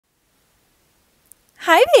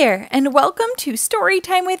Hi there, and welcome to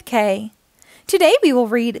Storytime with Kay. Today we will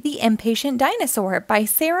read The Impatient Dinosaur by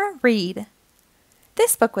Sarah Reed.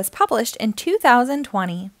 This book was published in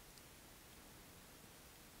 2020.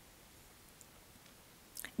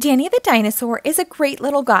 Danny the dinosaur is a great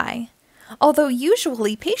little guy. Although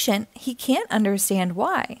usually patient, he can't understand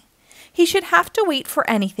why. He should have to wait for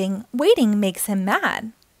anything. Waiting makes him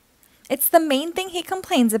mad. It's the main thing he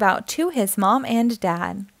complains about to his mom and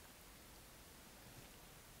dad.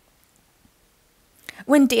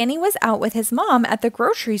 When Danny was out with his mom at the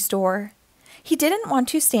grocery store, he didn't want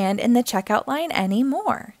to stand in the checkout line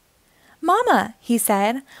anymore. "Mama," he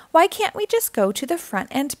said, "why can't we just go to the front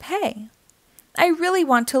and pay? I really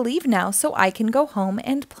want to leave now so I can go home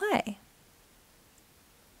and play."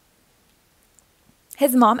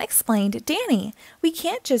 His mom explained, "Danny, we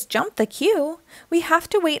can't just jump the queue. We have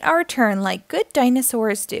to wait our turn like good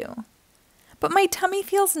dinosaurs do." "But my tummy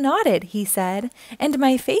feels knotted," he said, "and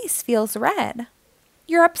my face feels red."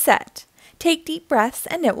 "You're upset. Take deep breaths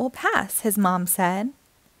and it will pass," his mom said.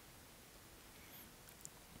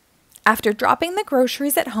 After dropping the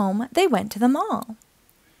groceries at home, they went to the mall.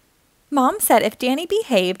 Mom said if Danny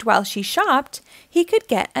behaved while she shopped, he could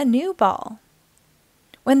get a new ball.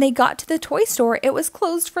 When they got to the toy store, it was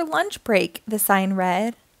closed for lunch break, the sign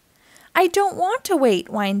read. "I don't want to wait,"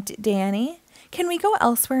 whined Danny. "Can we go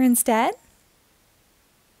elsewhere instead?"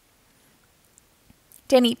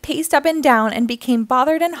 Danny paced up and down and became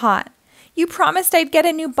bothered and hot. "You promised I'd get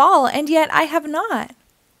a new ball, and yet I have not."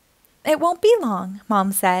 "It won't be long,"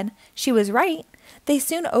 Mom said. She was right. They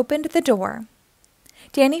soon opened the door.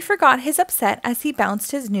 Danny forgot his upset as he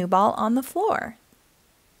bounced his new ball on the floor.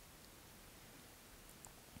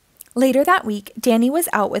 Later that week, Danny was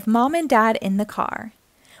out with Mom and Dad in the car.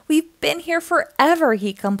 "We've been here forever,"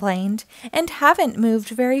 he complained, "and haven't moved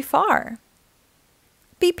very far."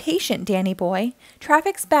 "Be patient, Danny boy.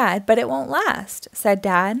 Traffic's bad, but it won't last," said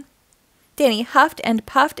Dad. Danny huffed and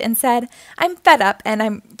puffed and said, "I'm fed up and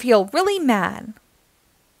I feel really mad."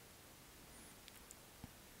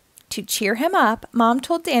 To cheer him up, Mom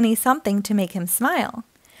told Danny something to make him smile.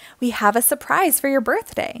 "We have a surprise for your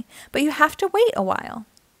birthday, but you have to wait a while.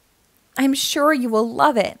 I'm sure you will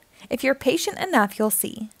love it. If you're patient enough, you'll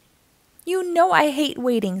see." "You know I hate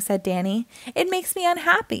waiting," said Danny. "It makes me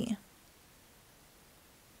unhappy."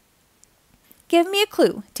 "Give me a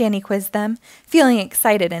clue," Danny quizzed them, feeling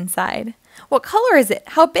excited inside. "What color is it?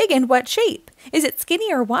 How big and what shape? Is it skinny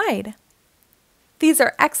or wide?" "These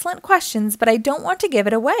are excellent questions, but I don't want to give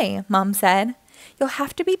it away," Mom said. "You'll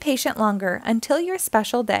have to be patient longer until your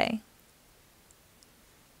special day."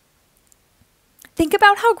 "Think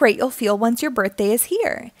about how great you'll feel once your birthday is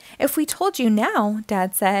here. If we told you now,"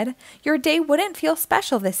 Dad said, "your day wouldn't feel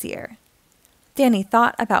special this year." Danny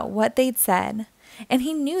thought about what they'd said, and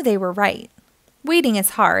he knew they were right. Waiting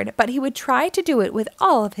is hard, but he would try to do it with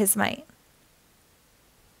all of his might.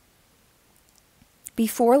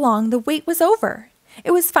 Before long, the wait was over. It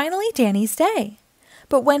was finally Danny's day.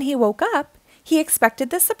 But when he woke up, he expected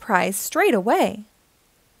the surprise straight away.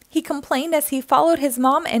 He complained as he followed his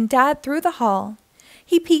mom and dad through the hall.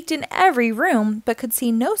 He peeked in every room, but could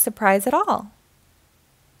see no surprise at all.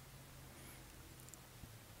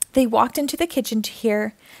 They walked into the kitchen to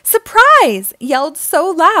hear, "Surprise!" yelled so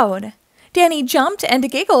loud. Danny jumped and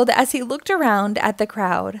giggled as he looked around at the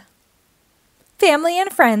crowd. Family and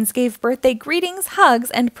friends gave birthday greetings, hugs,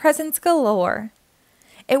 and presents galore.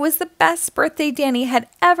 It was the best birthday Danny had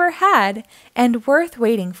ever had and worth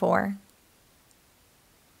waiting for.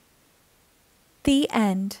 The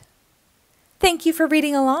end. Thank you for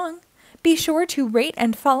reading along. Be sure to rate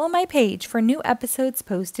and follow my page for new episodes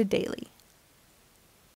posted daily.